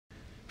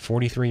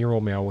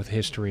43-year-old male with a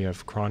history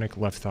of chronic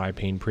left thigh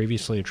pain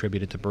previously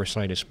attributed to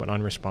bursitis but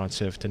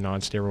unresponsive to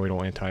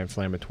non-steroidal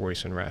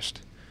anti-inflammatories and rest.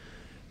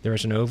 There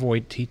is an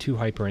ovoid T2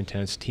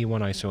 hyperintense,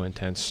 T1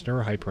 isointense,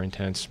 SNR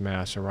hyperintense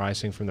mass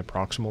arising from the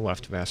proximal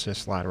left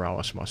vastus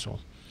lateralis muscle.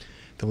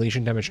 The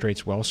lesion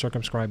demonstrates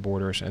well-circumscribed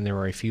borders, and there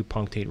are a few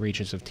punctate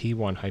regions of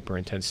T1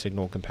 hyperintense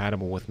signal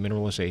compatible with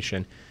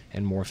mineralization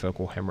and more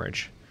focal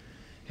hemorrhage.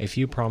 A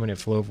few prominent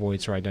flow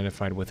voids are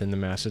identified within the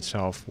mass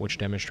itself, which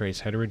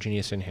demonstrates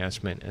heterogeneous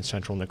enhancement and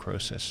central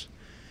necrosis.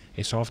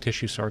 A soft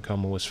tissue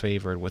sarcoma was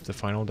favored with the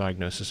final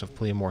diagnosis of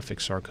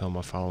pleomorphic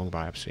sarcoma following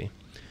biopsy.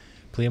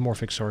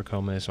 Pleomorphic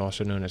sarcoma is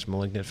also known as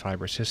malignant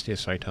fibrous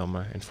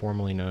histiocytoma and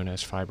formerly known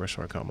as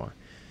fibrosarcoma.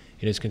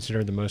 It is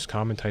considered the most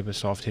common type of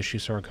soft tissue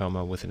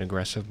sarcoma with an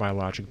aggressive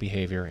biologic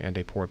behavior and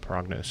a poor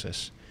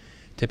prognosis.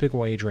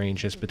 Typical age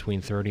range is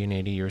between 30 and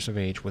 80 years of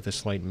age with a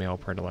slight male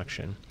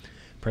predilection.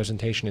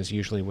 Presentation is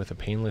usually with a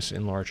painless,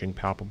 enlarging,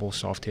 palpable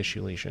soft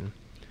tissue lesion.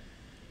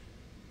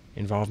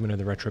 Involvement of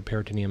the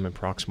retroperitoneum and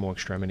proximal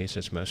extremities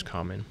is most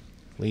common.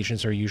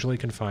 Lesions are usually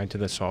confined to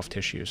the soft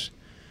tissues.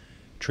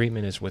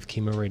 Treatment is with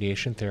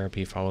chemoradiation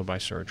therapy followed by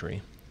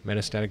surgery.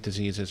 Metastatic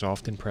disease is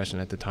often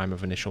present at the time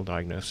of initial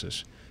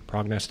diagnosis.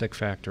 Prognostic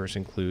factors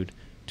include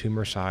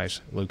tumor size,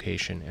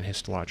 location, and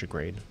histologic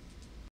grade.